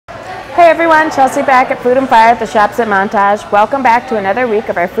everyone, Chelsea back at Food and Fire at the shops at Montage. Welcome back to another week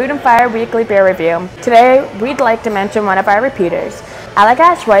of our Food and Fire weekly beer review. Today, we'd like to mention one of our repeaters.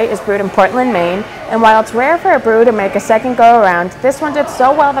 Allagash White is brewed in Portland, Maine, and while it's rare for a brew to make a second go around, this one did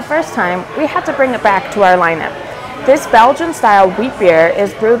so well the first time, we had to bring it back to our lineup. This Belgian Style Wheat beer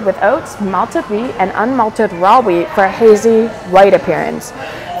is brewed with oats, malted wheat, and unmalted raw wheat for a hazy, white appearance.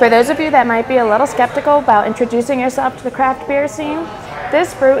 For those of you that might be a little skeptical about introducing yourself to the craft beer scene,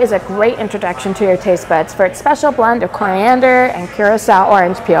 this brew is a great introduction to your taste buds for its special blend of coriander and curacao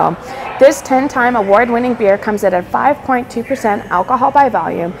orange peel. This 10-time award-winning beer comes at a 5.2% alcohol by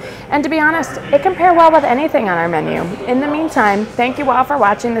volume, and to be honest, it can pair well with anything on our menu. In the meantime, thank you all for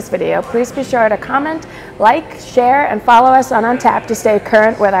watching this video. Please be sure to comment, like, share, and follow us on Untappd to stay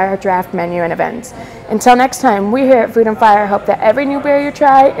current with our draft menu and events. Until next time, we here at Food and Fire hope that every new beer you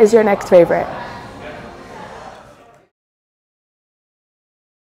try is your next favorite.